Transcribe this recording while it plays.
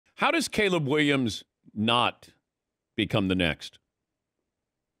How does Caleb Williams not become the next?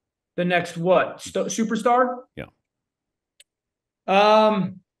 The next what? Superstar? Yeah.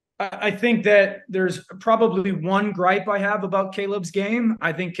 I think that there's probably one gripe I have about Caleb's game.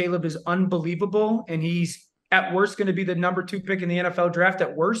 I think Caleb is unbelievable, and he's at worst going to be the number 2 pick in the NFL draft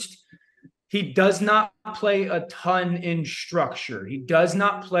at worst. He does not play a ton in structure. He does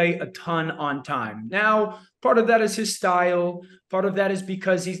not play a ton on time. Now, part of that is his style. Part of that is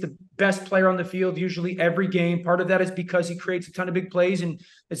because he's the best player on the field usually every game. Part of that is because he creates a ton of big plays, and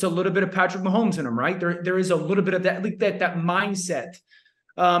it's a little bit of Patrick Mahomes in him, right? There is a little bit of that, like that mindset.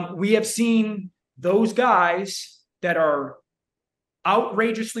 We have seen those guys that are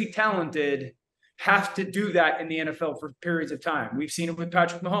outrageously talented have to do that in the NFL for periods of time. We've seen it with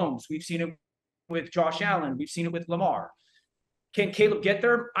Patrick Mahomes. We've seen it with Josh Allen. We've seen it with Lamar. Can Caleb get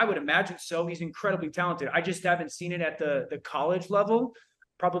there? I would imagine so. He's incredibly talented. I just haven't seen it at the college level,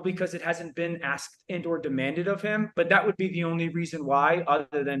 probably because it hasn't been asked and or demanded of him. But that would be the only reason why,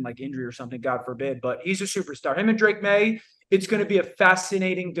 other than like injury or something, God forbid. But he's a superstar. Him and Drake Maye, it's going to be a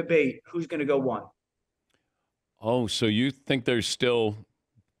fascinating debate. Who's going to go one? Oh, so you think there's still,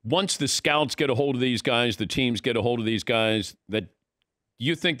 once the scouts get a hold of these guys, the teams get a hold of these guys, that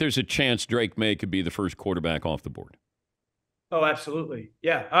you think there's a chance Drake Maye could be the first quarterback off the board? Oh, absolutely.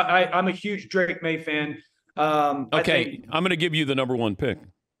 Yeah, I'm a huge Drake Maye fan. Okay, I'm going to give you the number 1 pick.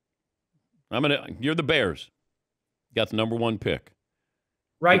 You're the Bears. Got the number 1 pick.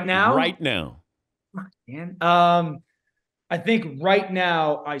 Right now? Right now. Man. I think right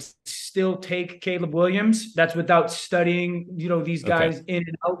now I still take Caleb Williams. That's without studying, these guys in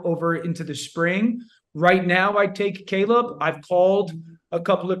and out over into the spring. Right now I take Caleb. I've called a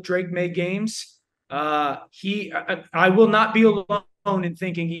couple of Drake Maye games. I will not be alone in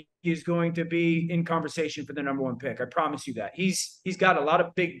thinking he is going to be in conversation for the number 1 pick. I promise you that. He's got a lot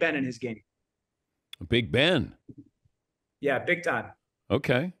of Big Ben in his game. Big Ben. Yeah, big time.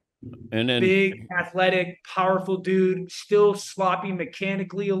 Okay. And then big, athletic, powerful dude, still sloppy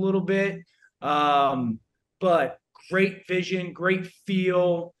mechanically a little bit. But great vision, great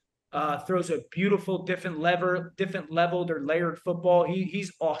feel, throws a beautiful different leveled or layered football.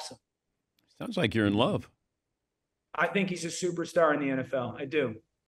 He's awesome. Sounds like you're in love. I think he's a superstar in the NFL. I do.